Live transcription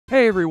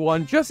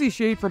everyone, Jesse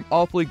Shade from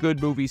Awfully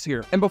Good Movies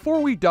here, and before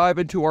we dive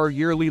into our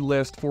yearly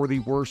list for the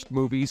worst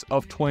movies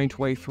of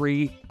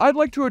 2023, I'd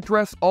like to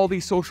address all the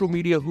social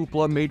media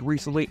hoopla made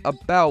recently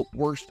about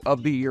worst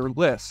of the year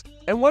list,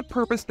 and what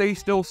purpose they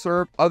still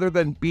serve other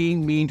than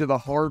being mean to the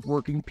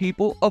hard-working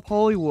people of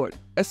Hollywood,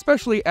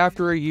 especially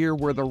after a year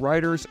where the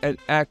writers and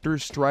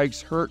actors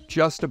strikes hurt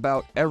just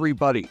about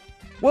everybody.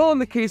 Well, in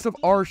the case of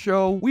our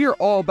show, we are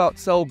all about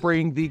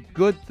celebrating the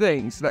good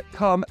things that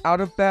come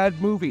out of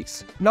bad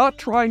movies, not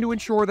trying to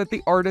ensure that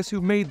the artists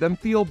who made them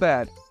feel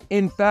bad.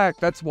 In fact,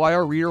 that's why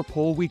our reader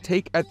poll we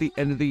take at the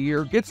end of the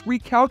year gets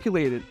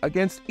recalculated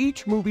against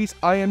each movie's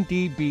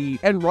IMDb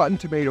and Rotten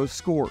Tomatoes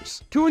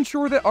scores, to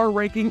ensure that our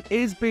ranking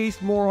is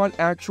based more on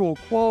actual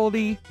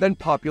quality than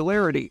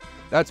popularity.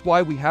 That's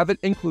why we haven't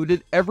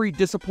included every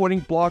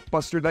disappointing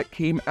blockbuster that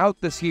came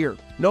out this year.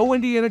 No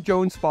Indiana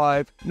Jones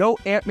 5, no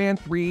Ant-Man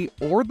 3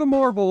 or The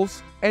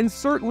Marvels, and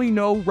certainly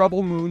no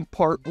Rebel Moon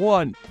Part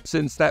 1,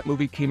 since that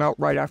movie came out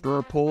right after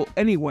our poll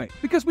anyway.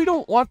 Because we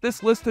don't want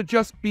this list to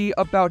just be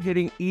about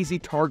hitting easy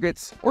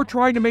targets or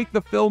trying to make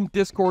the film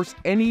discourse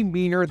any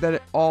meaner than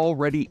it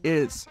already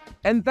is.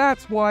 And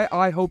that's why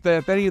I hope that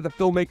if any of the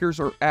filmmakers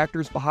or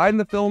actors behind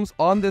the films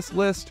on this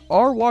list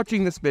are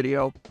watching this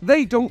video,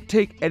 they don't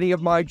take any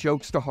of my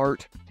jokes to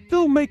heart.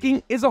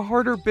 Filmmaking is a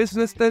harder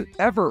business than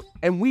ever,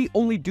 and we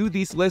only do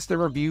these lists and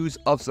reviews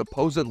of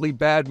supposedly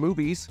bad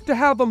movies to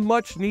have a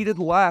much needed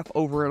laugh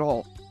over it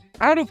all.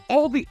 Out of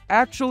all the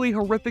actually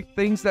horrific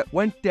things that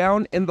went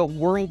down in the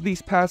world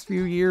these past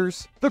few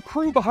years, the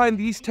crew behind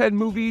these 10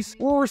 movies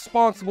were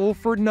responsible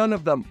for none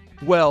of them.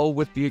 Well,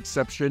 with the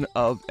exception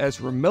of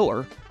Ezra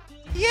Miller.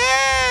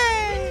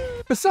 Yay!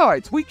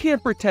 Besides, we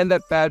can't pretend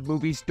that bad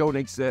movies don't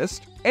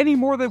exist, any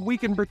more than we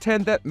can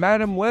pretend that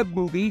Madame Web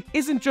movie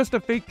isn't just a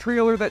fake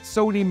trailer that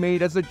Sony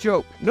made as a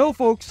joke. No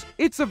folks,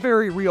 it's a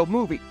very real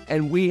movie,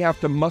 and we have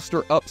to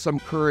muster up some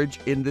courage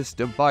in this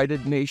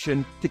divided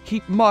nation to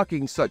keep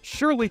mocking such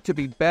surely to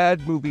be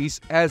bad movies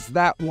as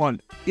that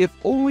one, if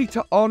only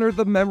to honor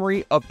the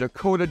memory of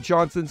Dakota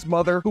Johnson's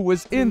mother, who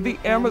was in the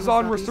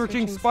Amazon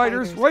researching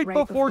spiders right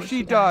before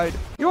she died.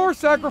 Your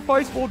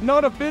sacrifice will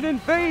not have been in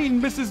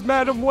vain, Mrs.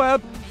 Madame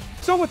Web.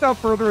 So without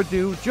further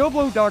ado,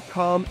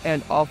 JoBlo.com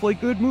and Awfully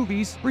Good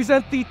Movies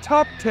present the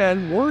top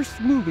 10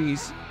 worst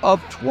movies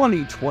of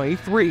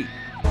 2023.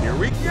 Here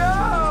we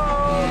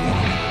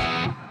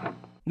go!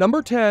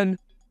 Number 10,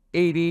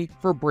 80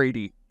 for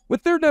Brady.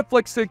 With their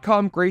Netflix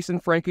sitcom Grace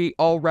and Frankie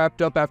all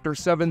wrapped up after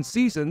 7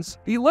 seasons,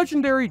 the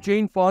legendary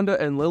Jane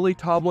Fonda and Lily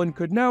Tomlin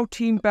could now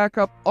team back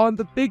up on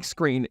the big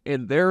screen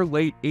in their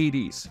late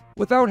 80s,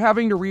 without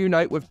having to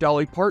reunite with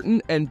Dolly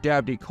Parton and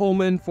Dabney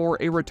Coleman for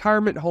a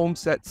retirement home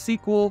set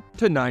sequel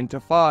to 9 to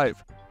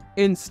 5.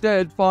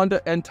 Instead,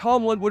 Fonda and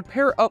Tomlin would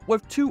pair up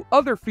with 2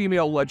 other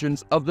female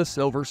legends of the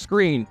silver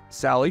screen,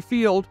 Sally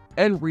Field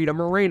and Rita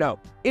Moreno,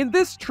 in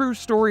this true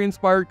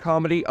story-inspired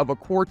comedy of a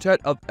quartet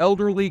of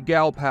elderly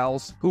gal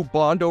pals who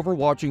bond over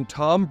watching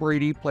Tom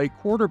Brady play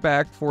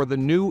quarterback for the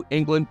New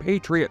England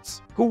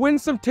Patriots, who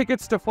wins some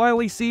tickets to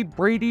finally see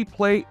Brady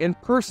play in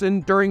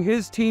person during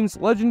his team's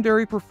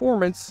legendary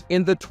performance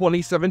in the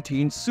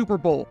 2017 Super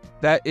Bowl.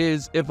 That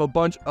is, if a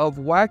bunch of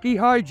wacky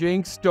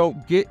hijinks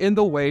don't get in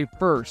the way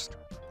first.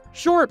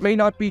 Sure, it may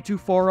not be too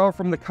far off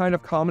from the kind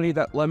of comedy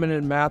that Lemon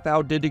and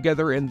Matthau did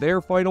together in their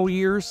final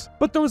years,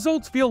 but the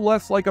results feel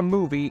less like a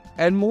movie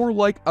and more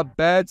like a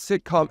bad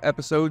sitcom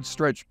episode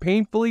stretched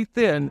painfully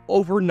thin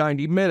over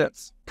 90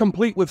 minutes.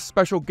 Complete with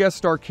special guest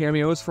star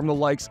cameos from the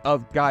likes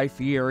of Guy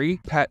Fieri,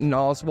 Patton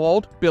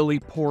Oswalt, Billy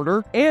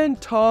Porter, and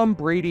Tom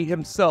Brady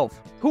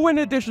himself, who in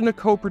addition to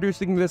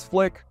co-producing this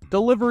flick,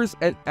 delivers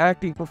an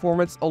acting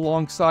performance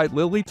alongside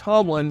Lily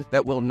Tomlin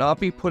that will not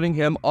be putting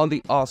him on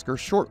the Oscar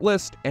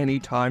shortlist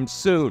anytime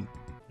soon.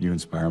 You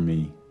inspire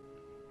me,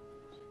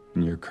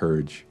 and your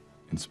courage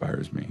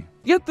inspires me.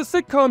 Yet the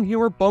sitcom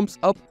humor bumps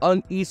up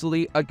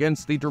uneasily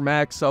against the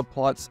dramatic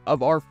subplots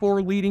of our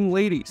 4 leading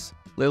ladies.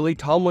 Lily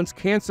Tomlin's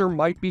cancer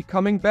might be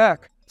coming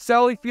back.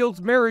 Sally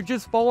Field's marriage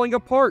is falling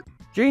apart.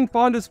 Jane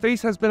Fonda's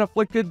face has been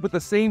afflicted with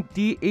the same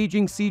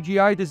de-aging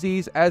CGI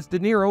disease as De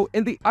Niro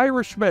in The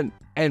Irishman.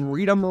 And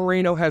Rita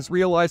Moreno has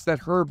realized that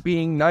her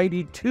being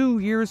 92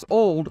 years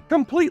old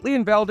completely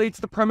invalidates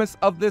the premise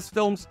of this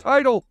film's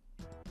title.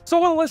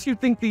 So unless you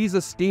think these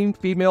esteemed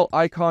female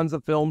icons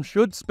of film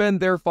should spend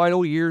their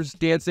final years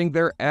dancing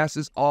their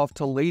asses off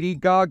to Lady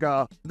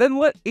Gaga, then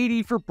let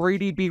 80 for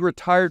Brady be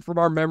retired from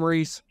our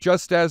memories,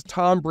 just as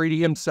Tom Brady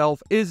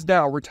himself is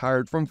now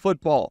retired from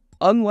football.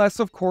 Unless,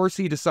 of course,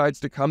 he decides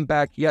to come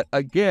back yet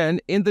again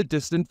in the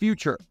distant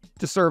future,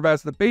 to serve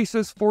as the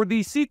basis for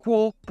the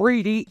sequel,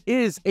 Brady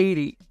is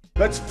 80.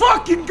 Let's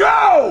fucking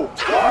go!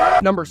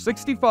 Number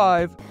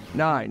 65,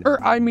 9.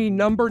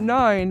 Number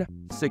 9,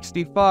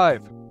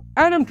 65.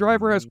 Adam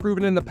Driver has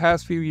proven in the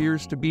past few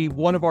years to be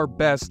one of our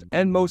best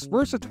and most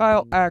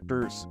versatile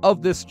actors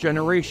of this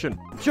generation,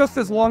 just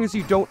as long as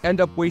you don't end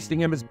up wasting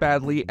him as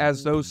badly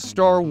as those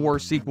Star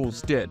Wars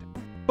sequels did.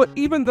 But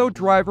even though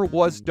Driver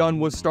was done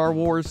with Star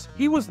Wars,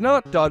 he was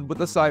not done with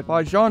the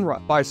sci-fi genre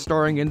by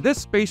starring in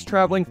this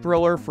space-traveling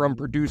thriller from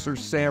producers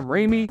Sam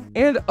Raimi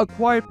and A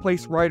Quiet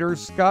Place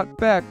writers Scott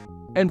Beck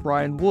and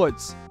Brian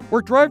Woods,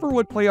 where Driver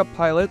would play a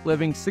pilot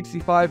living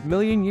 65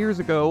 million years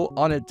ago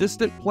on a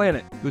distant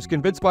planet who's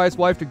convinced by his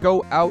wife to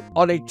go out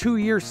on a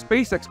 2-year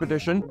space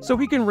expedition so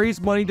he can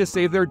raise money to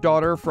save their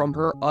daughter from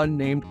her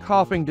unnamed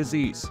coughing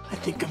disease. I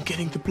think I'm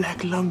getting the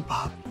black lung,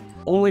 Bob.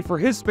 Only for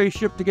his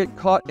spaceship to get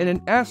caught in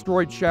an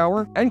asteroid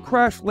shower and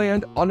crash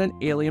land on an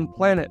alien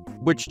planet,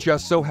 which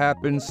just so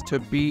happens to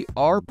be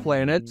our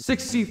planet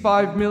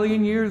 65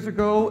 million years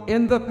ago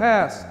in the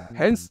past,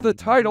 hence the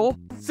title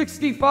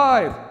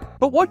 65.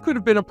 But what could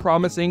have been a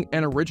promising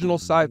and original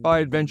sci-fi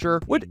adventure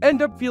would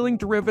end up feeling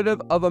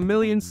derivative of a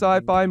million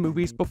sci-fi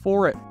movies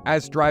before it,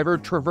 as Driver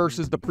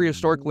traverses the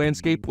prehistoric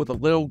landscape with a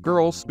little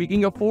girl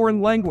speaking a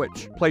foreign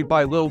language, played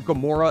by Lil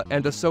Gamora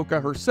and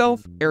Ahsoka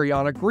herself,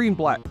 Ariana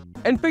Greenblatt,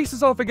 and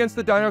faces off against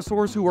the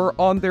dinosaurs who are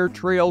on their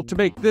trail to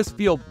make this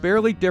feel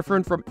barely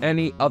different from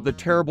any of the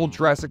terrible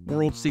Jurassic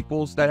World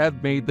sequels that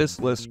have made this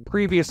list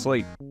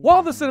previously.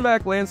 While the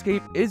cinematic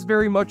landscape is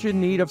very much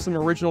in need of some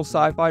original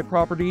sci-fi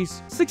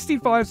properties,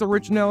 65's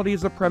originality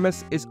as a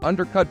premise is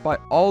undercut by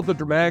all the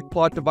dramatic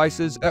plot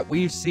devices that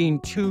we've seen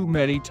too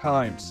many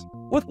times,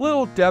 with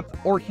little depth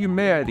or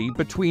humanity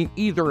between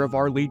either of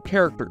our lead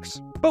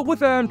characters. But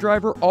with Adam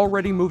Driver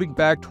already moving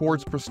back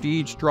towards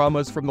prestige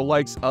dramas from the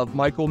likes of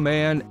Michael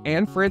Mann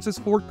and Francis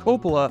Ford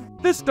Coppola,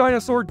 this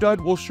dinosaur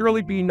dud will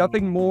surely be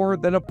nothing more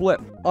than a blip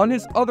on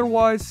his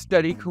otherwise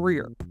steady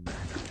career.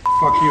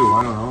 Fuck you,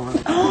 I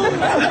don't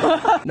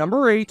know.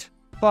 Number 8.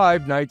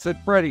 Five Nights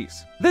at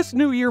Freddy's. This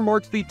new year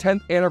marks the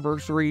 10th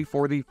anniversary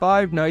for the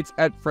Five Nights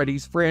at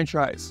Freddy's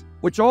franchise,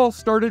 which all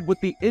started with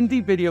the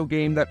indie video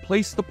game that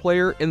placed the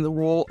player in the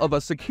role of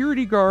a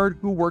security guard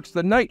who works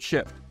the night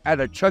shift at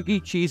a Chuck E.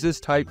 Cheese's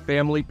type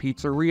family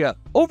pizzeria,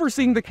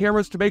 overseeing the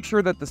cameras to make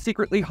sure that the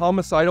secretly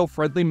homicidal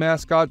friendly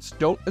mascots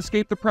don't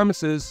escape the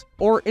premises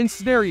or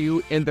ensnare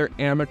you in their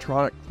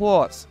animatronic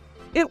claws.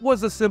 It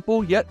was a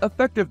simple yet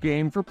effective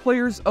game for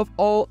players of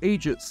all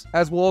ages,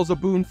 as well as a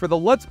boon for the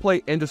Let's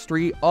Play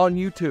industry on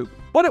YouTube.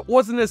 But it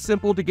wasn't as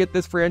simple to get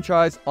this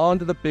franchise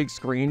onto the big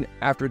screen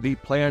after the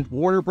planned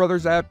Warner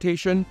Bros.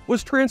 Adaptation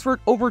was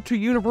transferred over to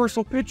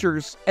Universal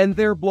Pictures and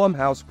their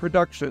Blumhouse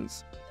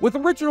Productions, with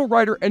original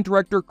writer and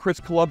director Chris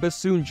Columbus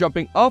soon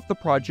jumping off the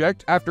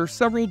project after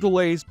several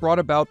delays brought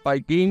about by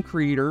game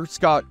creator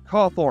Scott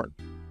Cawthorn,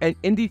 and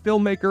indie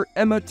filmmaker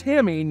Emma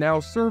Tammy now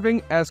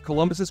serving as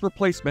Columbus's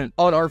replacement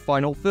on our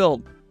final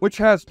film, which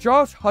has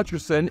Josh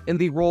Hutcherson in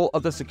the role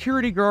of the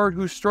security guard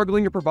who's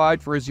struggling to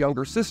provide for his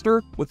younger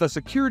sister with a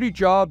security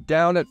job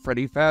down at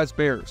Freddy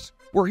Fazbear's,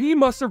 where he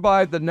must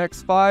survive the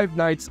next 5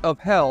 nights of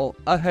hell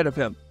ahead of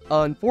him.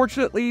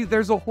 Unfortunately,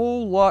 there's a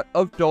whole lot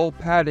of dull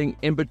padding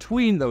in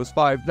between those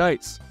 5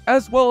 nights,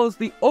 as well as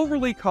the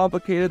overly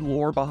complicated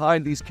lore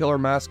behind these killer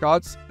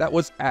mascots that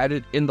was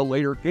added in the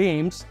later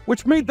games,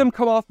 which made them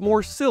come off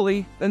more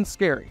silly than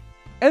scary.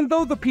 And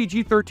though the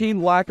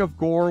PG-13 lack of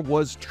gore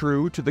was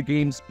true to the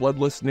game's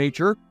bloodless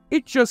nature,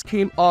 it just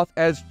came off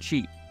as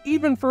cheap,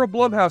 even for a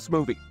Blumhouse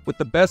movie, with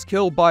the best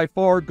kill by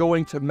far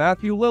going to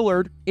Matthew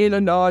Lillard in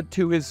a nod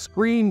to his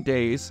Scream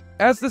days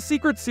as the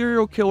secret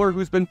serial killer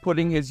who's been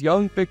putting his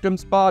young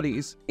victims'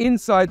 bodies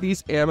inside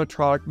these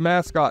animatronic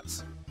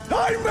mascots.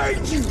 I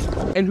made you!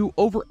 And who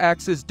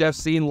overacts his death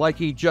scene like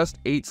he just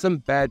ate some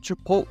bad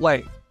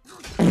Chipotle.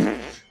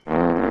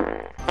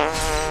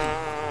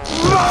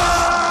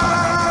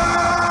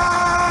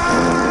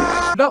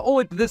 Not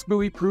only did this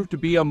movie prove to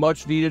be a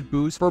much-needed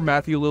boost for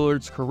Matthew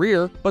Lillard's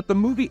career, but the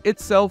movie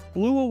itself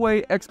blew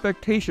away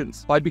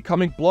expectations by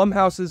becoming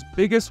Blumhouse's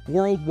biggest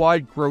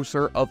worldwide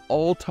grosser of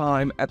all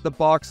time at the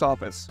box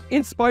office,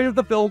 in spite of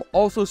the film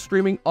also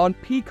streaming on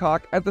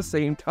Peacock at the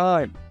same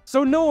time.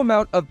 So no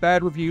amount of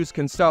bad reviews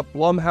can stop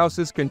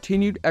Blumhouse's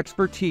continued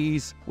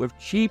expertise with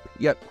cheap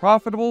yet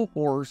profitable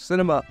horror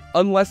cinema.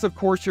 Unless of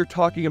course you're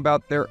talking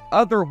about their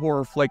other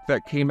horror flick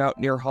that came out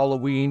near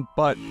Halloween,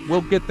 but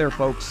we'll get there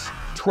folks.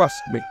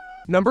 Trust me.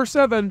 Number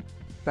 7.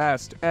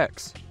 Fast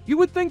X. You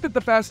would think that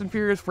the Fast and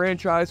Furious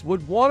franchise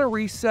would want to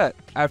reset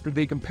after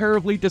the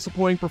comparatively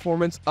disappointing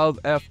performance of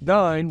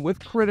F9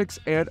 with critics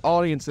and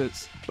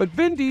audiences. But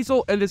Vin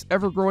Diesel and his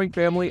ever-growing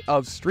family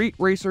of street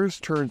racers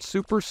turned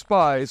super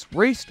spies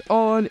raced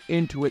on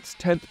into its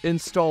 10th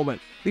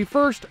installment, the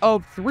first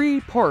of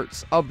 3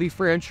 parts of the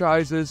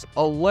franchise's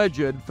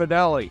alleged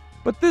finale.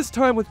 But this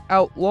time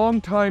without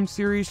longtime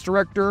series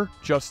director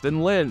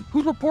Justin Lin,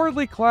 who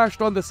reportedly clashed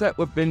on the set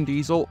with Vin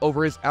Diesel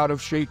over his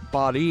out-of-shape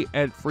body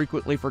and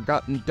frequently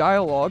forgotten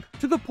dialogue,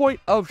 to the point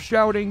of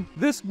shouting,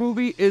 "This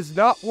movie is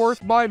not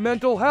worth my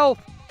mental health."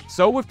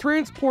 So with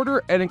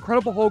Transporter and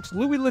Incredible Hulk's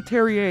Louis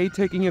Leterrier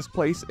taking his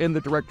place in the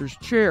director's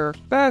chair,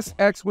 Fast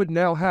X would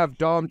now have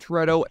Dom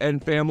Toretto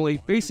and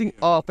family facing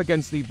off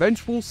against the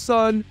vengeful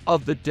son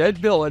of the dead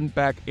villain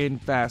back in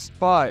Fast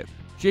 5.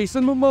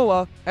 Jason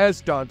Momoa as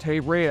Dante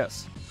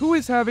Reyes, who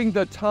is having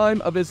the time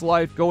of his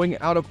life going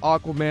out of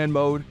Aquaman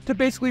mode to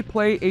basically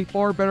play a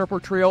far better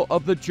portrayal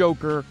of the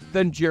Joker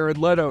than Jared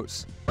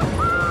Leto's.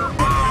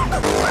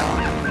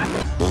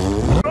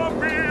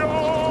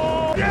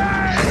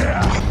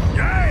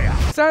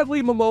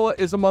 Sadly, Momoa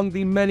is among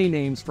the many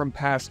names from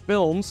past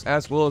films,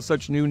 as well as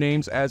such new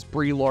names as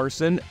Brie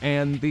Larson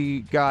and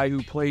the guy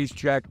who plays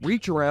Jack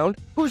Reacharound,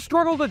 who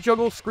struggle to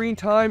juggle screen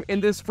time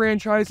in this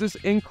franchise's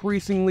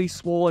increasingly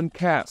swollen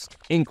cast,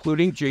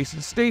 including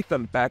Jason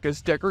Statham back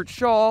as Deckard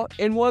Shaw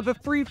in one of the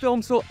 3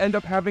 films he'll end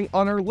up having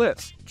on our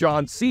list,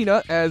 John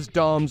Cena as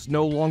Dom's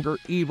no longer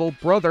evil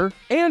brother,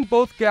 and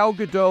both Gal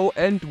Gadot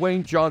and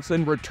Dwayne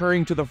Johnson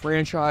returning to the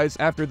franchise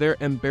after their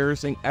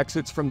embarrassing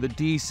exits from the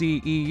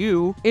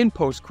DCEU in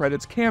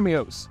post-credits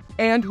cameos,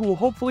 and who will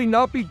hopefully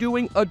not be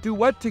doing a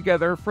duet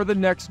together for the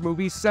next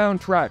movie's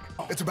soundtrack.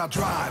 It's about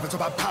drive, it's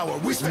about power.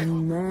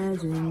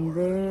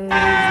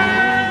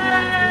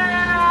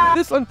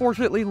 This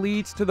unfortunately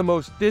leads to the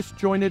most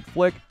disjointed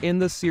flick in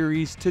the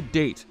series to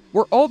date,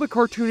 where all the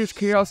cartoonish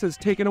chaos is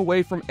taken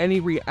away from any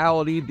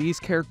reality these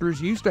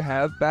characters used to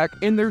have back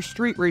in their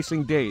street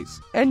racing days,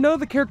 and none of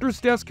the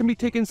characters' deaths can be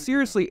taken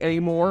seriously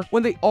anymore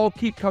when they all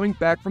keep coming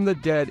back from the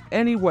dead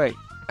anyway.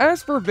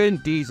 As for Vin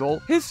Diesel,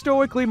 his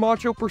stoically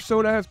macho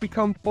persona has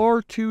become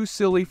far too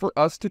silly for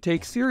us to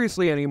take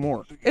seriously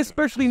anymore,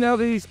 especially now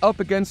that he's up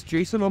against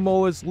Jason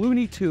Momoa's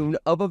Looney Tune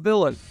of a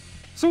villain.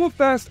 So with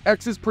Fast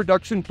X's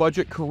production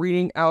budget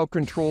careening out of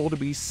control to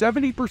be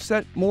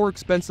 70% more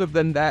expensive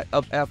than that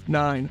of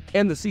F9,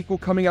 and the sequel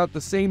coming out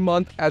the same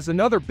month as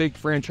another big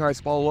franchise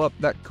follow-up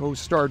that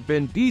co-starred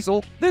Vin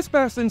Diesel, this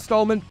Fast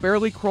installment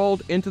barely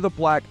crawled into the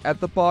black at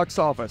the box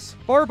office,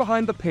 far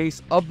behind the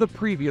pace of the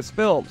previous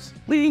films,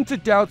 leading to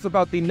doubts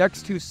about the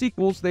next 2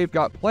 sequels they've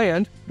got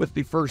planned, with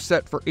the first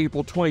set for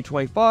April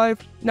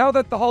 2025, now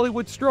that the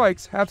Hollywood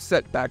strikes have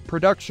set back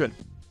production.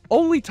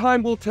 Only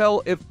time will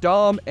tell if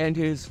Dom and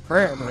his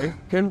family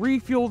can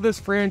refuel this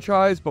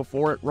franchise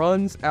before it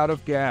runs out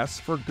of gas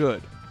for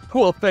good.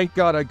 Well, thank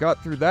God I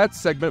got through that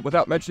segment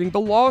without mentioning the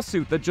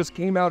lawsuit that just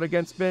came out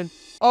against Vin.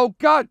 Oh,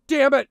 God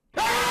damn it!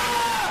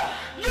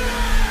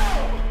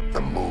 The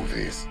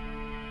movies.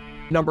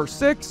 Number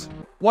 6,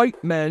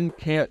 White Men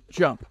Can't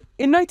Jump.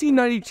 In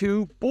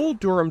 1992, Bull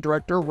Durham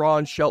director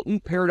Ron Shelton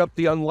paired up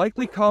the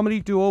unlikely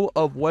comedy duo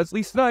of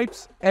Wesley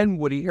Snipes and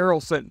Woody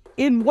Harrelson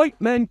in White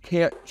Men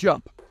Can't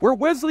Jump, where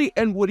Wesley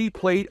and Woody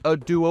played a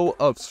duo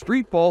of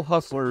streetball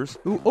hustlers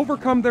who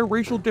overcome their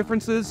racial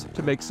differences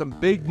to make some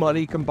big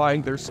money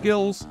combining their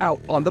skills out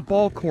on the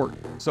ball court.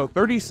 So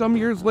 30-some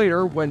years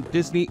later, when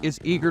Disney is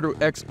eager to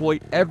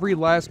exploit every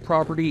last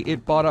property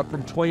it bought up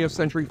from 20th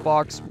Century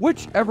Fox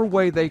whichever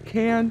way they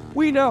can,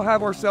 we now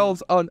have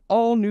ourselves an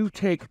all-new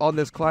take on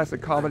this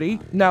classic comedy,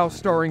 now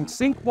starring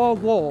Sinqua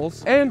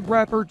Walls and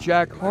rapper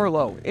Jack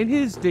Harlow in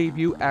his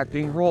debut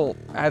acting role,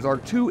 as our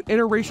 2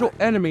 interracial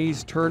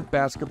enemies turned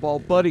basketball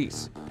buddies.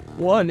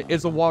 One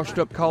is a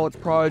washed-up college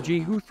prodigy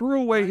who threw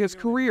away his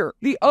career.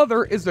 The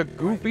other is a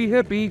goofy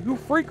hippie who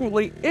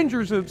frequently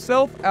injures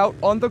himself out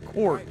on the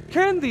court.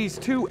 Can these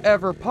 2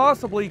 ever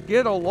possibly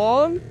get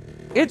along?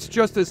 It's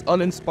just as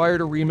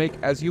uninspired a remake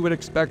as you would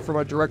expect from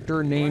a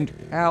director named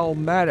Al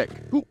Maddock,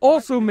 who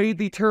also made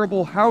the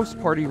terrible House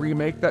Party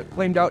remake that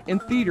flamed out in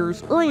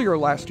theaters earlier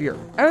last year,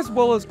 as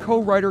well as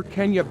co-writer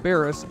Kenya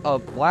Barris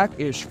of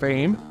Blackish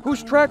fame,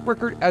 whose track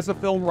record as a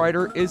film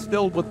writer is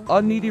filled with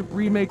unneeded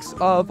remakes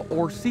of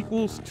or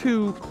sequels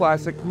to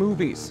classic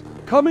movies.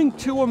 Coming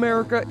to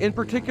America in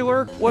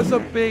particular was a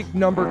big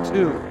number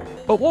 2.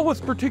 But what was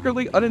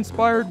particularly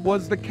uninspired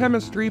was the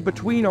chemistry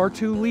between our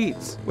 2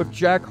 leads, with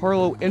Jack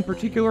Harlow in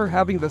particular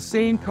having the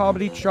same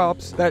comedy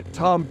chops that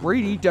Tom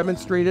Brady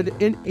demonstrated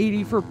in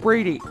 80 for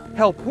Brady.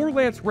 Hell, poor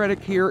Lance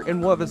Reddick here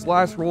in one of his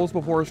last roles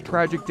before his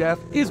tragic death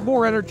is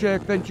more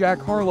energetic than Jack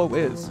Harlow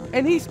is,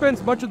 and he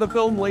spends much of the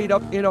film laid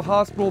up in a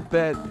hospital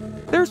bed.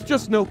 There's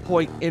just no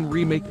point in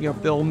remaking a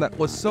film that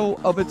was so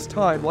of its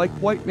time like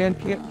White Man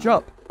Can't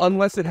Jump,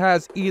 unless it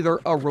has either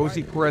a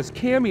Rosie Perez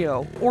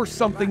cameo or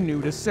something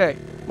new to say.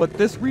 But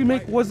this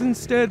remake was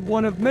instead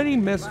one of many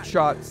missed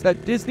shots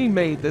that Disney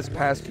made this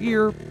past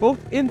year, both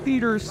in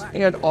theaters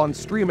and on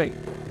streaming,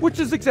 which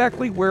is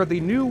exactly where the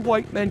new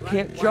White Men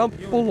Can't Jump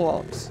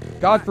belongs.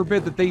 God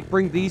forbid that they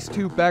bring these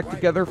 2 back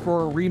together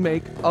for a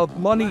remake of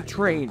Money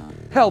Train.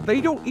 Hell,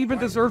 they don't even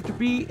deserve to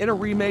be in a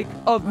remake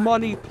of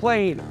Money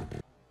Plane.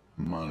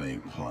 Money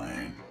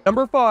Plane.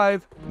 Number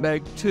 5,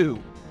 Meg 2,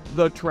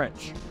 The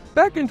Trench.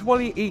 Back in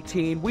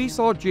 2018, we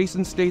saw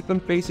Jason Statham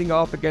facing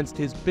off against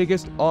his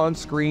biggest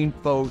on-screen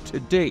foe to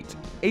date,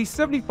 a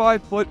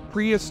 75-foot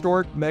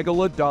prehistoric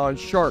megalodon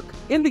shark,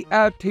 in the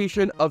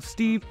adaptation of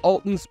Steve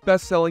Alten's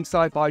best-selling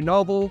sci-fi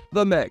novel,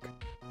 The Meg,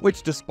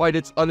 which despite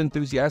its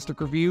unenthusiastic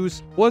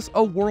reviews, was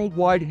a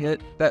worldwide hit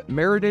that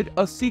merited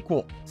a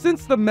sequel,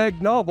 since the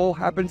Meg novel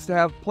happens to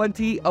have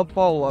plenty of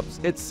follow-ups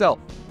itself.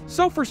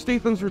 So for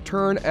Statham's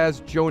return as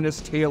Jonas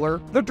Taylor,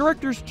 the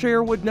director's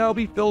chair would now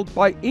be filled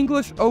by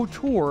English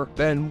auteur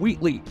Ben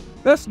Wheatley,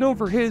 best known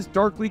for his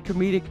darkly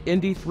comedic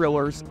indie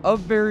thrillers of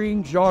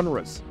varying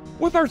genres.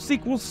 with our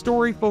sequel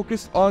story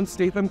focused on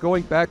Statham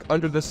going back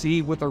under the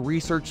sea with a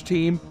research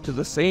team to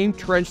the same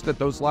trench that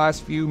those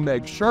last few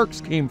Meg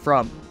sharks came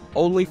from,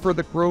 only for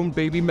the grown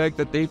baby Meg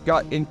that they've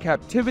got in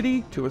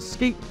captivity to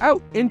escape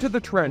out into the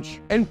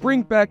trench and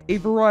bring back a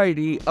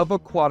variety of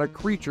aquatic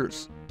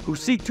creatures who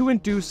seek to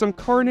induce some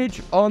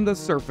carnage on the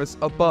surface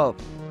above.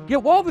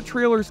 Yet while the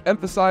trailers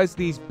emphasize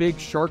these big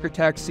shark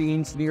attack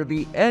scenes near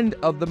the end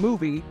of the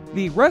movie,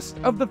 the rest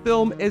of the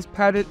film is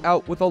padded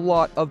out with a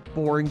lot of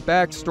boring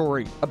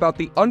backstory about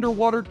the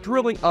underwater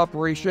drilling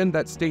operation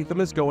that Statham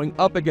is going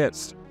up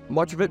against,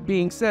 much of it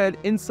being said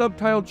in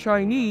subtitled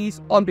Chinese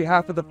on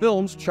behalf of the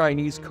film's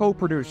Chinese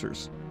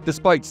co-producers,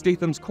 despite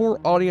Statham's core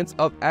audience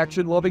of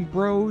action-loving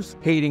bros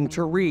hating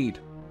to read.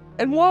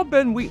 And while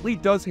Ben Wheatley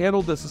does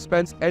handle the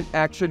suspense and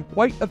action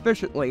quite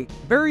efficiently,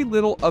 very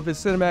little of his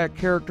cinematic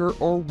character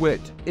or wit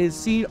is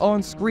seen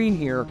on screen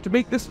here to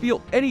make this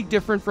feel any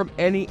different from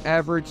any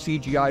average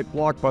CGI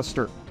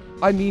blockbuster.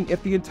 I mean,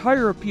 if the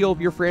entire appeal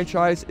of your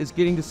franchise is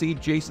getting to see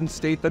Jason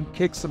Statham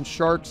kick some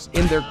sharks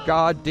in their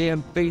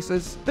goddamn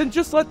faces, then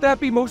just let that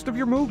be most of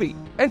your movie,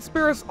 and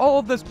spare us all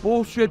of this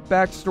bullshit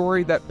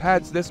backstory that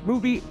pads this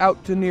movie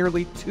out to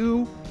nearly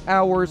 2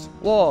 hours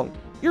long.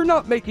 You're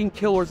not making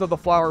Killers of the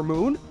Flower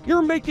Moon,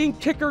 you're making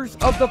Kickers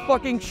of the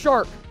fucking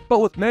Shark! But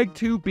with Meg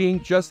 2 being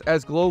just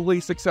as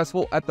globally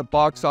successful at the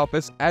box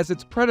office as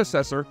its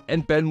predecessor,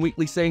 and Ben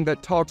Wheatley saying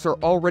that talks are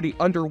already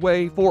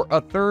underway for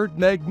a third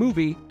Meg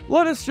movie,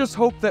 let us just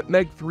hope that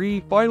Meg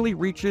 3 finally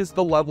reaches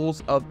the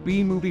levels of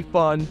B-movie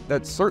fun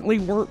that certainly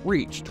weren't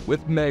reached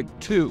with Meg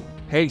 2.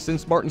 Hey,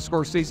 since Martin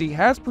Scorsese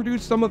has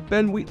produced some of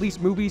Ben Wheatley's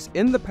movies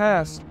in the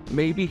past,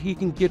 maybe he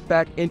can get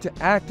back into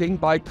acting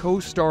by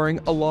co-starring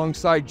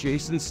alongside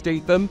Jason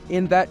Statham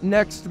in that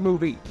next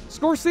movie.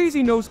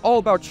 Scorsese knows all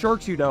about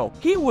sharks, you know.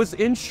 He was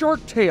in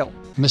Shark Tale.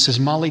 Mrs.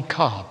 Molly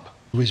Cobb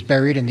was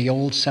buried in the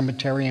old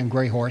cemetery in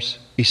Grey Horse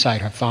beside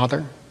her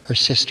father, her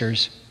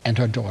sisters, and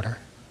her daughter.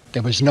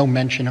 There was no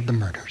mention of the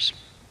murders.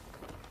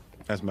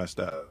 That's messed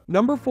up.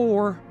 Number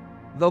 4,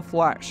 The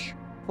Flash.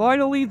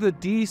 Finally, the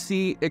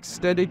DC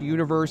Extended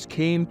Universe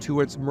came to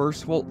its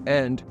merciful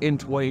end in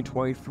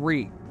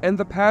 2023, and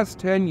the past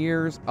 10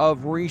 years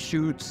of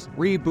reshoots,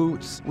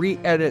 reboots,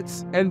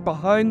 re-edits, and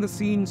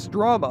behind-the-scenes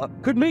drama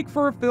could make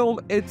for a film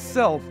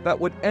itself that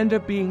would end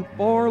up being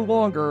far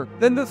longer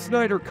than the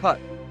Snyder Cut.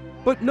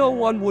 But no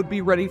one would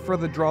be ready for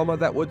the drama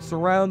that would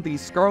surround the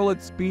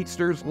Scarlet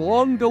Speedster's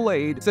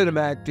long-delayed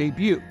cinematic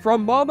debut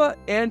from Mama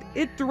and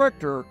It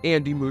director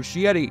Andy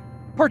Muschietti.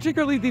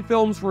 Particularly the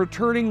film's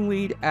returning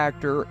lead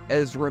actor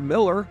Ezra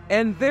Miller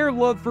and their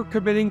love for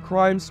committing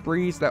crime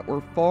sprees that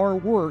were far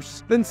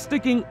worse than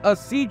sticking a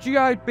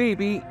CGI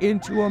baby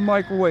into a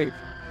microwave,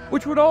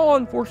 which would all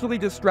unfortunately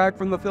distract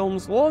from the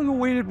film's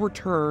long-awaited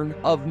return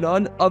of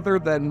none other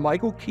than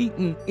Michael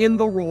Keaton in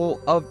the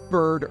role of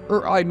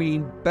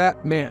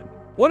Batman.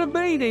 One of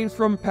many names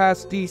from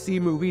past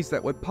DC movies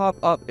that would pop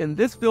up in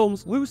this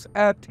film's loose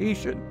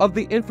adaptation of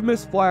the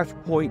infamous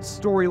Flashpoint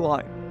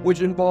storyline,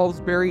 which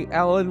involves Barry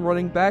Allen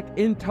running back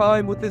in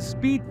time with his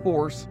Speed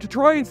Force to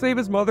try and save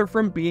his mother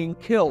from being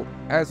killed,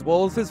 as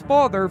well as his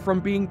father from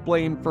being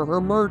blamed for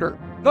her murder,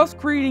 thus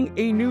creating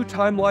a new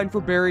timeline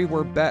for Barry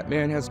where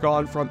Batman has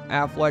gone from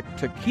Affleck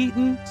to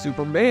Keaton,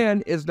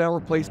 Superman is now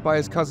replaced by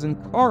his cousin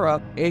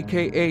Kara,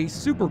 aka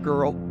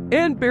Supergirl,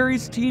 and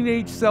Barry's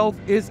teenage self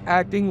is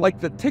acting like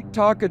the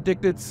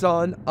TikTok-addicted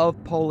son of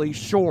Pauly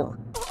Shore.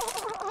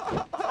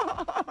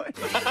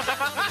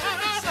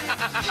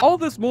 All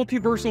this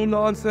multiversal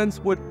nonsense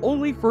would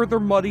only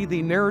further muddy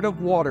the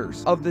narrative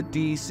waters of the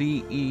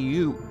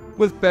DCEU,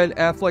 with Ben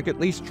Affleck at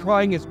least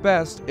trying his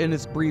best in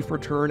his brief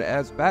return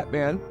as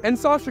Batman, and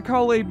Sasha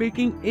Calle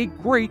making a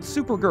great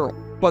Supergirl,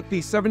 but the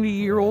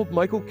 70-year-old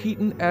Michael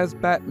Keaton as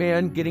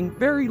Batman getting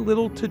very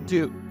little to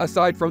do,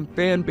 aside from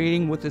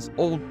fan-baiting with his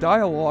old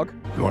dialogue.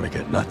 You want to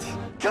get nuts?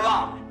 Come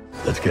on!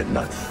 Let's get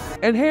nuts.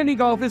 And handing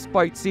off his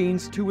fight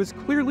scenes to his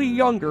clearly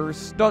younger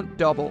stunt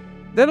double.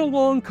 Then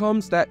along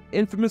comes that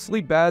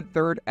infamously bad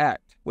third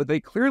act, with a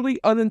clearly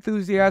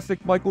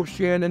unenthusiastic Michael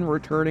Shannon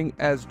returning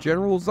as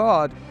General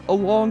Zod,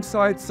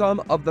 alongside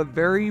some of the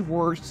very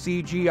worst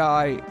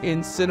CGI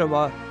in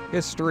cinema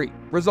history,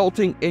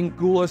 resulting in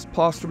ghoulish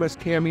posthumous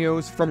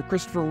cameos from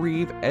Christopher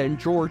Reeve and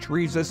George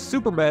Reeves'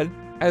 Superman,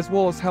 as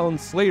well as Helen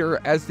Slater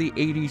as the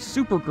 80s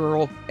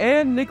Supergirl,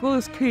 and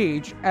Nicolas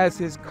Cage as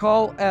his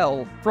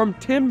Kal-El from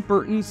Tim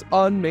Burton's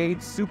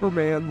unmade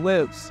Superman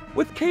Lives,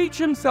 with Cage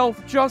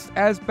himself just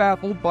as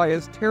baffled by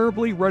his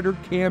terribly rendered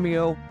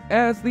cameo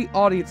as the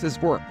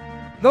audiences were.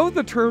 Though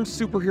the term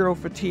superhero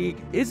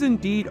fatigue is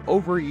indeed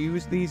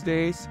overused these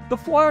days, The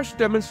Flash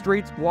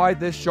demonstrates why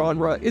this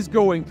genre is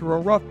going through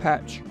a rough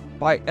patch,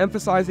 by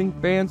emphasizing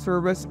fan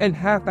service and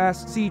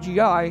half-assed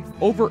CGI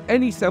over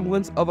any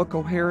semblance of a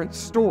coherent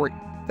story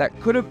that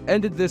could have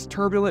ended this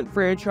turbulent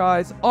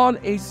franchise on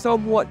a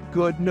somewhat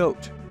good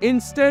note,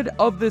 instead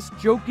of this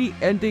jokey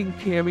ending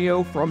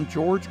cameo from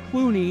George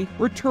Clooney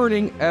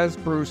returning as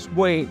Bruce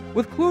Wayne,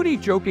 with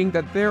Clooney joking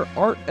that there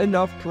aren't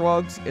enough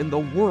drugs in the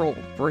world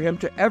for him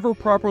to ever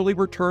properly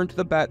return to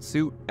the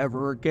Batsuit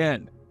ever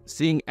again.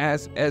 seeing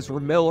as Ezra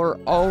Miller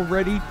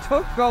already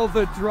took all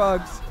the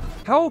drugs.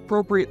 How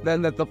appropriate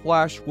then that The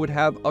Flash would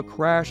have a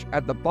crash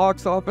at the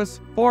box office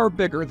far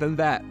bigger than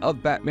that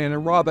of Batman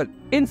and Robin,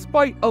 in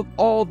spite of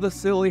all the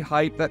silly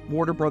hype that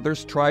Warner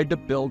Brothers tried to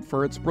build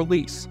for its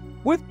release.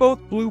 With both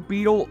Blue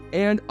Beetle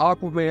and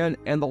Aquaman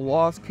and the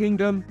Lost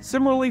Kingdom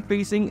similarly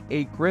facing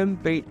a grim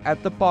fate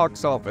at the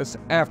box office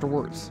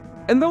afterwards.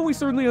 And though we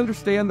certainly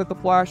understand that The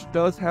Flash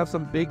does have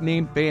some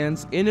big-name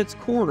fans in its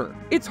corner,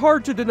 it's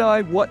hard to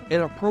deny what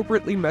an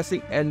appropriately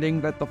messy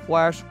ending that The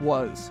Flash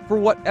was, for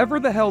whatever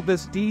the hell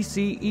this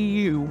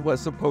DCEU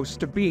was supposed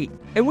to be.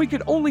 And we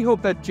can only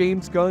hope that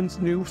James Gunn's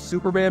new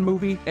Superman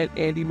movie and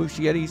Andy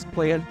Muschietti's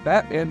planned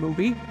Batman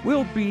movie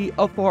will be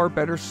a far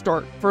better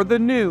start for the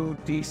new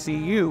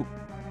DCU,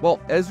 while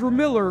Ezra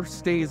Miller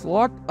stays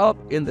locked up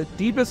in the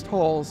deepest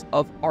halls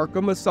of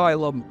Arkham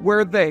Asylum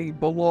where they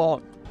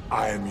belong.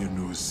 I am your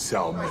new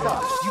cellmate.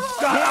 You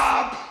shut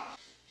up!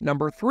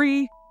 Number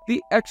 3. The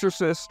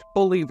Exorcist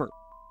Believer.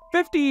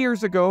 50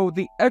 years ago,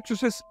 The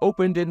Exorcist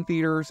opened in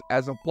theaters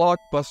as a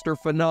blockbuster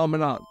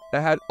phenomenon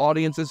that had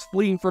audiences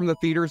fleeing from the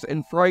theaters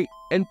in fright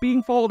and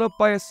being followed up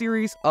by a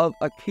series of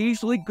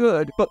occasionally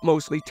good but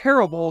mostly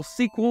terrible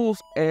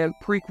sequels and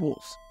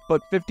prequels.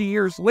 But 50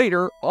 years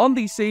later, on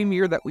the same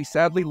year that we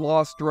sadly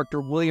lost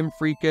director William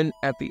Friedkin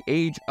at the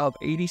age of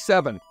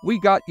 87, we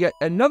got yet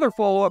another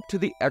follow-up to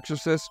The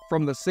Exorcist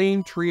from the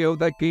same trio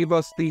that gave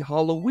us the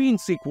Halloween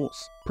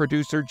sequels: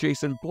 producer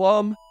Jason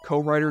Blum,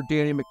 co-writer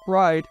Danny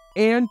McBride,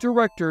 and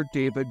director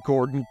David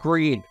Gordon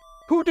Green,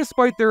 who,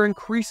 despite their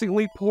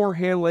increasingly poor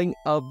handling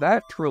of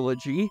that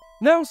trilogy,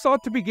 now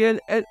sought to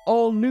begin an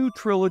all-new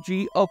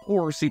trilogy of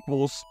horror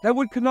sequels that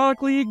would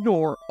canonically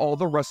ignore all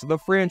the rest of the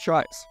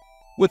franchise,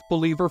 with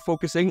Believer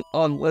focusing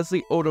on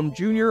Leslie Odom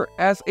Jr.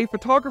 as a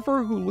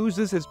photographer who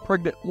loses his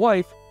pregnant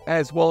wife,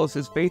 as well as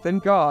his faith in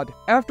God,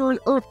 after an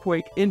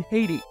earthquake in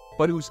Haiti,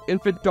 but whose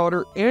infant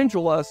daughter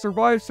Angela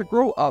survives to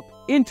grow up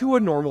into a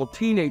normal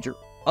teenager,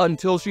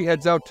 until she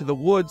heads out to the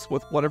woods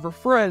with one of her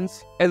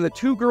friends, and the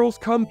two girls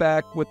come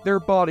back with their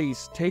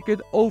bodies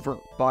taken over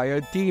by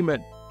a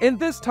demon. And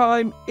this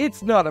time,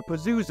 it's not a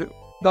Pazuzu,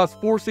 thus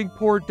forcing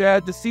poor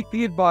dad to seek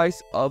the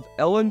advice of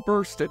Ellen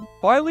Burstyn,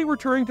 finally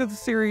returning to the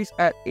series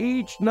at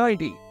age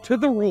 90 to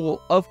the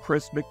role of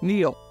Chris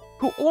McNeil,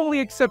 who only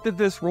accepted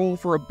this role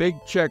for a big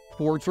check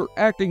towards her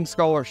acting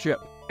scholarship,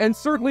 and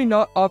certainly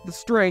not off the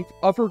strength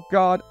of her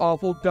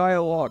god-awful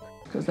dialogue.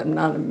 Because I'm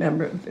not a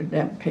member of the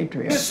damn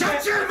Patriots.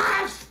 Shut your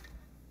mouth!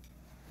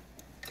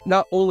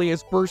 Not only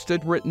has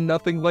Burstyn written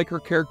nothing like her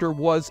character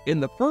was in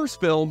the first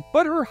film,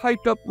 but her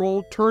hyped-up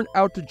role turned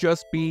out to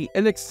just be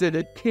an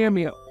extended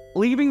cameo,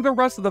 leaving the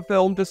rest of the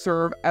film to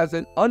serve as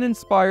an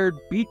uninspired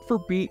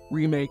beat-for-beat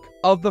remake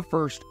of the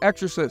first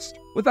Exorcist,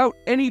 without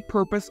any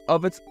purpose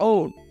of its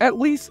own, at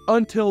least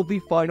until the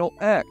final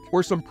act,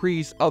 where some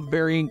priests of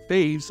varying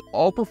faiths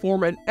all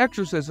perform an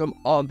exorcism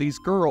on these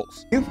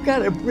girls. You've got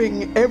to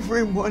bring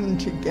everyone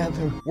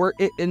together. Where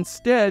it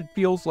instead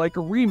feels like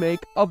a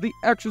remake of the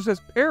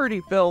Exorcist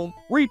parody film,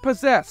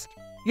 Repossessed.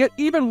 Yet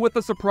even with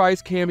the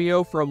surprise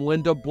cameo from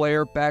Linda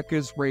Blair back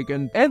as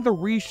Reagan, and the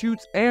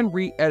reshoots and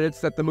re-edits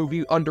that the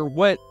movie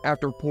underwent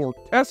after poor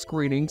test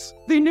screenings,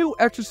 the new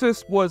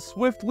Exorcist was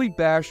swiftly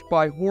bashed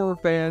by horror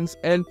fans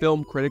and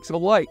film critics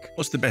alike.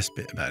 What's the best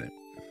bit about it?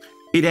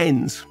 It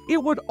ends.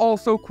 It would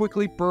also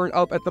quickly burn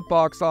up at the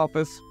box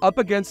office, up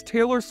against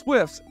Taylor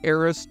Swift's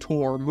Eras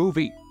Tour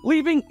movie,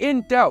 leaving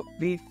in doubt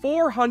the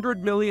 $400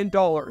 million,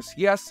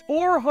 yes,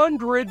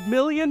 $400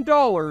 million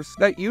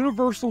that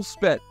Universal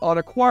spent on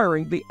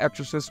acquiring the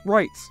Exorcist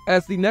rights,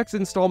 as the next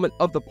installment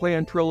of the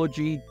planned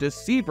trilogy,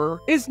 Deceiver,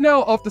 is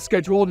now off the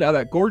schedule now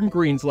that Gordon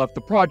Green's left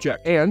the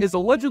project, and is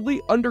allegedly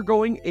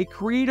undergoing a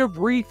creative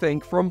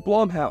rethink from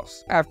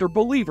Blumhouse after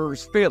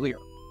Believer's failure.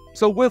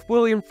 So with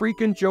William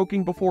Friedkin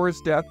joking before his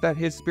death that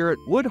his spirit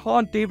would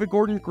haunt David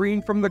Gordon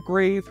Green from the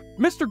grave,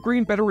 Mr.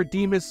 Green better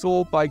redeem his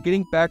soul by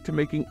getting back to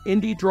making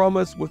indie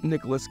dramas with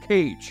Nicolas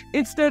Cage,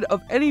 instead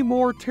of any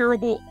more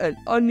terrible and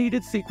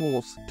unneeded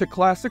sequels to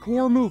classic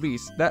horror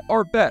movies that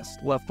are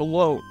best left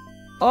alone.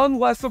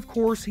 Unless, of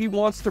course, he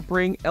wants to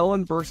bring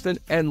Ellen Burstyn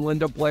and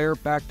Linda Blair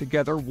back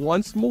together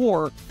once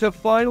more to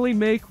finally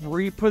make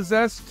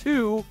Repossessed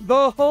 2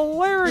 the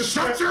hilarious—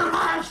 Shut your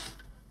mouth!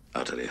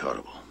 Utterly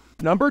horrible.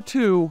 Number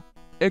 2,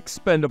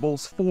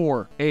 Expendables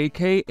 4,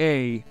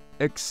 aka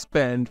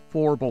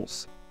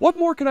Expendables. What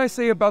more can I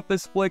say about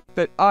this flick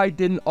that I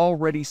didn't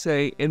already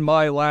say in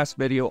my last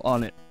video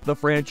on it? The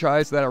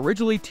franchise that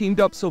originally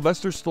teamed up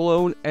Sylvester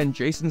Stallone and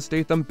Jason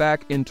Statham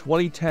back in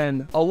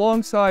 2010,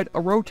 alongside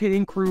a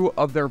rotating crew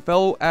of their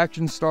fellow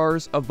action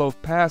stars of both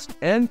past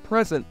and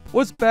present,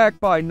 was backed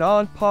by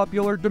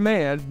non-popular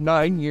demand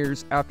 9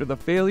 years after the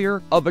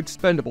failure of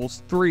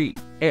Expendables 3,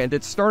 and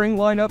its starting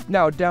lineup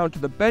now down to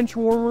the bench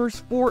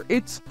warmers for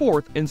its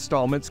 4th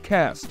installment's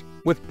cast.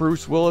 With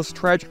Bruce Willis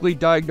tragically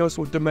diagnosed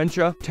with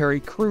dementia, Terry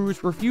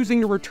Crews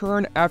refusing to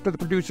return after the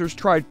producers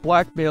tried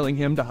blackmailing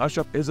him to hush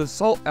up his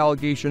assault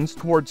allegations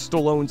towards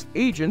Stallone's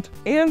agent,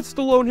 and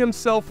Stallone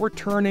himself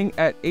returning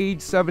at age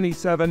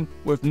 77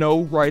 with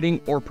no writing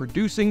or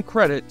producing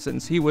credit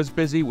since he was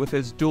busy with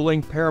his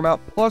dueling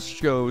Paramount Plus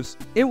shows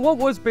in what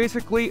was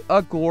basically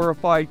a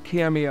glorified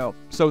cameo,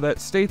 so that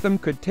Statham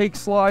could take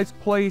Sly's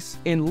place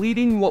in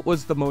leading what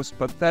was the most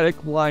pathetic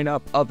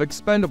lineup of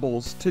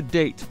Expendables to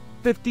date.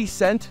 50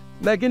 Cent,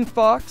 Megan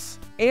Fox,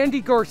 Andy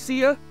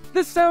Garcia.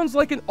 This sounds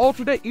like an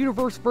alternate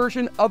universe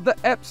version of the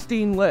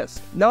Epstein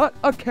list, not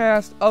a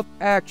cast of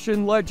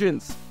action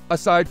legends.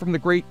 Aside from the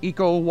great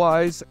Iko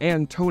Uwais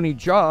and Tony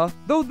Jaa,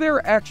 though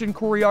their action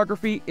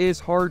choreography is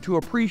hard to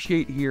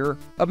appreciate here,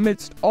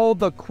 amidst all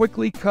the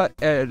quickly cut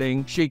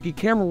editing, shaky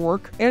camera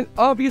work, and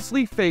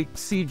obviously fake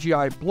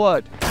CGI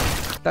blood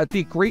that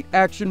the great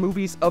action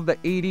movies of the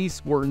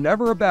 80s were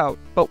never about,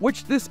 but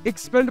which this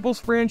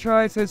Expendables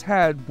franchise has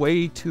had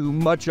way too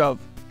much of.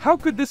 How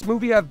could this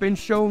movie have been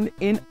shown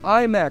in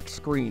IMAX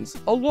screens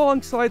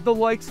alongside the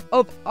likes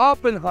of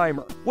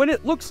Oppenheimer, when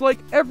it looks like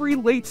every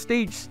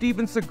late-stage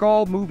Steven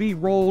Seagal movie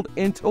rolled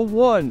into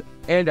one?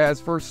 And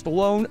as for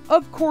Stallone,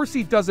 of course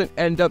he doesn't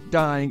end up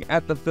dying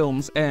at the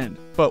film's end.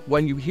 But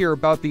when you hear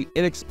about the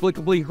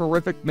inexplicably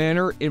horrific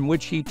manner in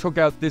which he took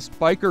out this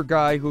biker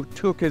guy who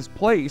took his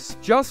place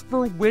just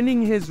for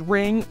winning his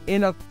ring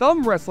in a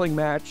thumb wrestling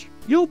match,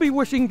 you'll be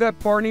wishing that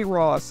Barney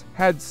Ross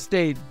had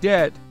stayed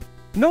dead.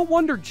 No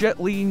wonder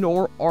Jet Li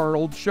nor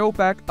Arnold show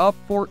back up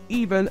for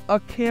even a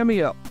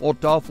cameo, while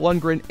Dolph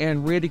Lundgren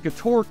and Randy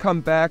Couture come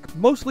back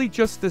mostly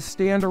just to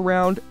stand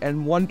around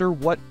and wonder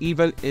what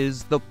even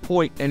is the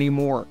point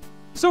anymore.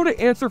 So to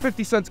answer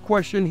 50 Cent's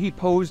question he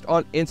posed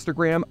on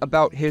Instagram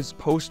about his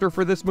poster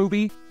for this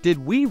movie, did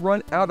we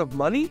run out of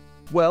money?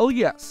 Well,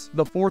 yes,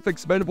 the fourth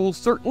Expendables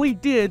certainly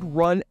did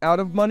run out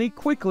of money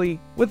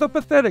quickly, with a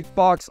pathetic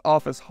box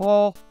office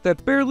haul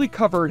that barely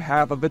covered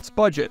half of its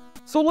budget.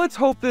 So let's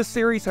hope this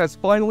series has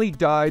finally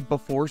died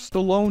before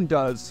Stallone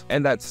does,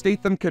 and that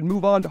Statham can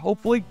move on to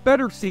hopefully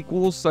better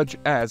sequels such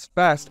as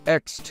Fast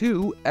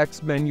X2,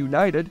 X-Men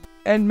United,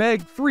 and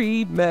Meg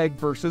 3, Meg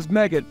vs.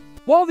 Megan.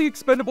 While the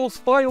Expendables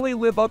finally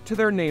live up to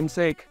their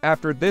namesake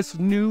after this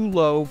new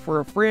low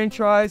for a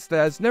franchise that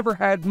has never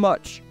had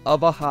much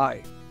of a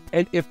high.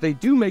 And if they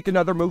do make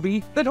another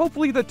movie, then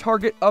hopefully the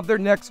target of their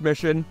next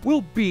mission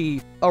will be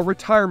a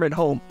retirement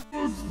home.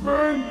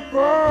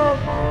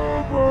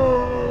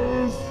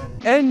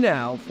 And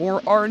now for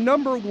our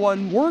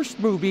 #1 worst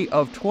movie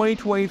of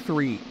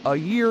 2023, a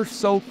year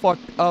so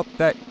fucked up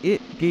that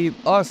it gave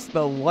us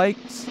the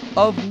likes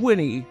of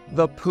Winnie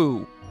the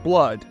Pooh,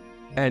 Blood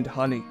and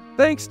Honey.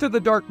 Thanks to the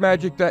dark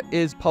magic that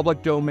is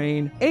public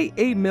domain,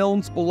 A.A.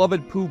 Milne's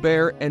beloved Pooh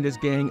Bear and his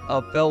gang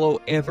of fellow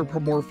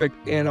anthropomorphic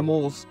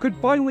animals could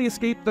finally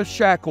escape the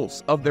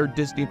shackles of their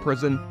Disney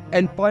prison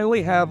and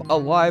finally have a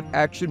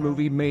live-action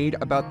movie made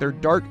about their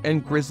dark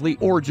and grisly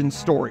origin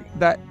story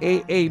that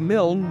A.A.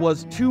 Milne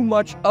was too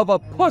much of a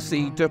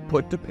pussy to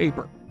put to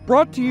paper.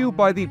 Brought to you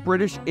by the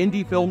British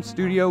indie film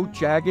studio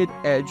Jagged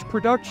Edge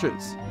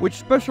Productions, which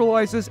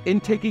specializes in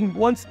taking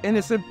once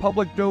innocent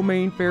public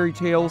domain fairy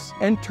tales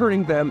and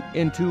turning them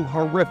into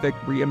horrific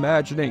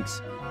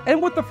reimaginings.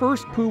 And with the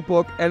first Pooh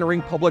book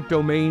entering public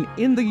domain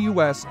in the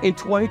US in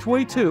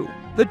 2022,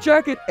 the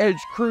Jagged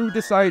Edge crew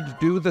decided to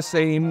do the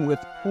same with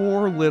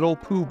poor little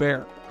Pooh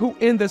Bear, who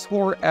in this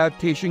horror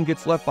adaptation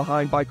gets left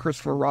behind by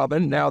Christopher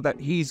Robin now that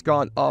he's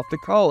gone off to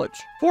college,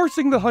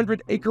 forcing the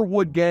 100 Acre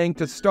Wood gang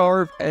to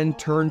starve and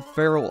turn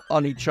feral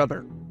on each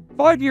other.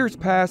 5 years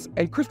pass,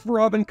 and Christopher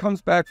Robin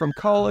comes back from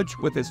college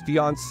with his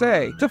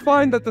fiancée to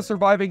find that the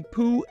surviving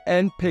Pooh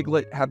and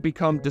Piglet have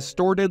become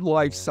distorted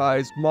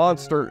life-sized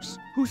monsters,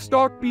 who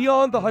stalk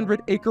beyond the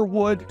 100 Acre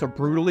Wood to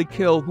brutally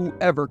kill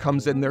whoever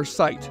comes in their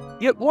sight.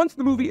 Yet once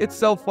the movie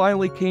itself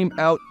finally came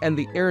out and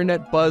the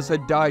internet buzz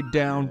had died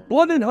down,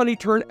 Blood and Honey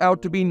turned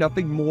out to be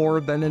nothing more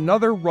than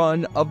another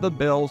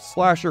run-of-the-mill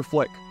slasher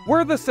flick,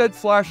 where the said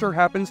slasher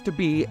happens to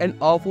be an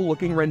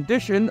awful-looking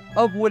rendition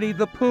of Winnie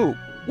the Pooh.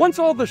 Once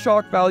all the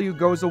shock value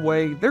goes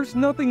away, there's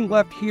nothing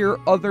left here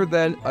other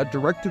than a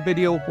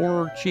direct-to-video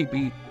horror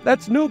cheapie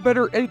that's no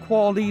better in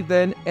quality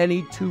than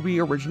any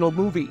Tubi original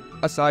movie,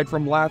 aside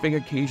from laughing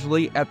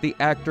occasionally at the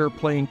actor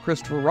playing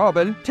Christopher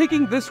Robin,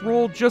 taking this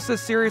role just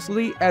as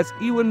seriously as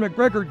Ewan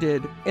McGregor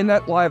did in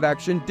that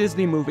live-action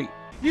Disney movie.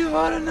 You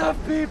had enough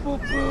people,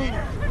 Pooh!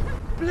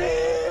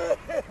 Please!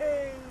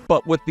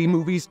 But with the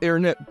movie's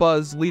internet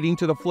buzz leading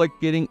to the flick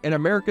getting an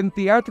American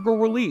theatrical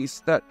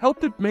release that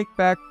helped it make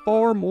back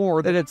far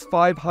more than its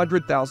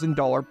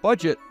 $500,000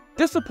 budget,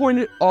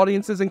 disappointed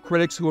audiences and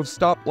critics who have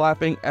stopped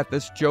laughing at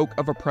this joke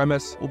of a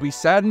premise will be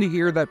saddened to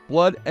hear that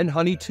Blood and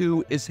Honey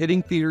 2 is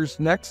hitting theaters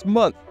next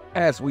month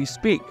as we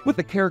speak, with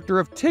the character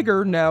of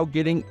Tigger now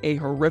getting a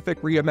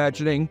horrific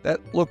reimagining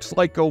that looks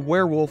like a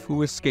werewolf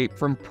who escaped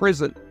from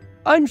prison.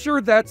 I'm sure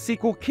that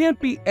sequel can't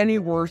be any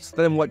worse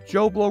than what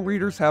JoBlo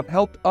readers have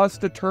helped us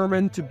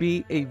determine to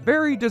be a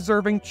very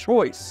deserving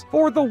choice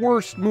for the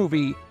worst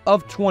movie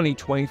of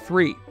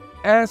 2023.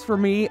 As for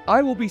me,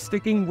 I will be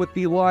sticking with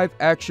the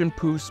live-action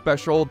Pooh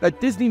special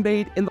that Disney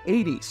made in the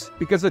 80s,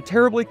 because a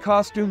terribly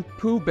costumed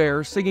Pooh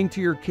Bear singing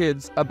to your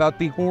kids about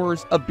the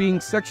horrors of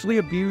being sexually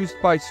abused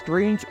by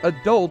strange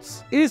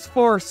adults is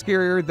far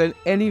scarier than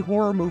any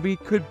horror movie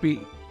could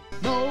be.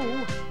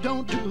 No,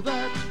 don't do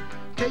that.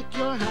 Take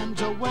your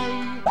hands away.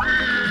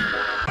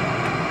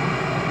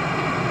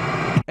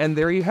 And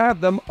there you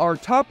have them, our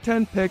top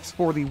 10 picks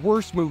for the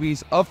worst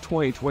movies of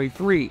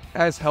 2023,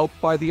 as helped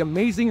by the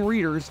amazing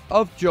readers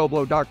of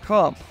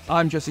JoBlo.com.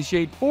 I'm Jesse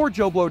Shade for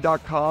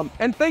JoBlo.com,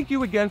 and thank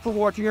you again for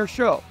watching our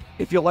show.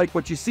 If you like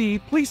what you see,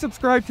 please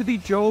subscribe to the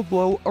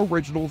JoBlo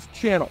Originals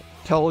channel.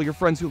 Tell all your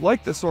friends who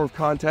like this sort of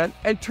content,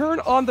 and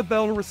turn on the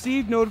bell to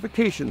receive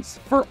notifications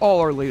for all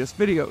our latest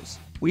videos.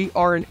 We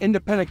are an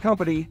independent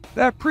company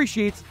that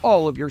appreciates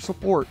all of your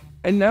support.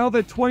 And now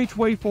that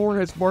 2024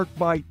 has marked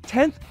my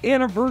 10th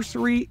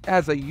anniversary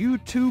as a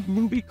YouTube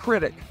movie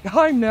critic,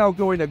 I'm now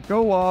going to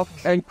go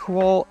off and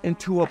crawl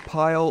into a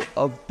pile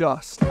of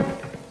dust.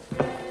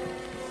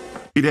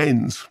 It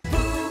ends.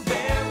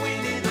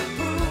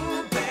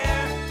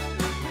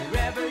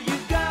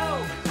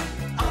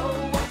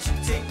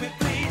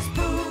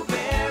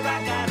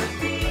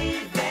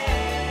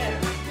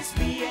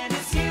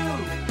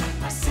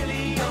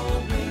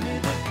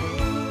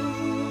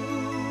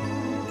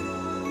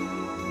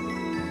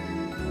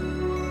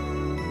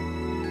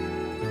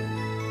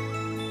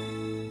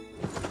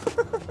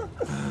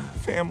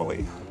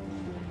 Family.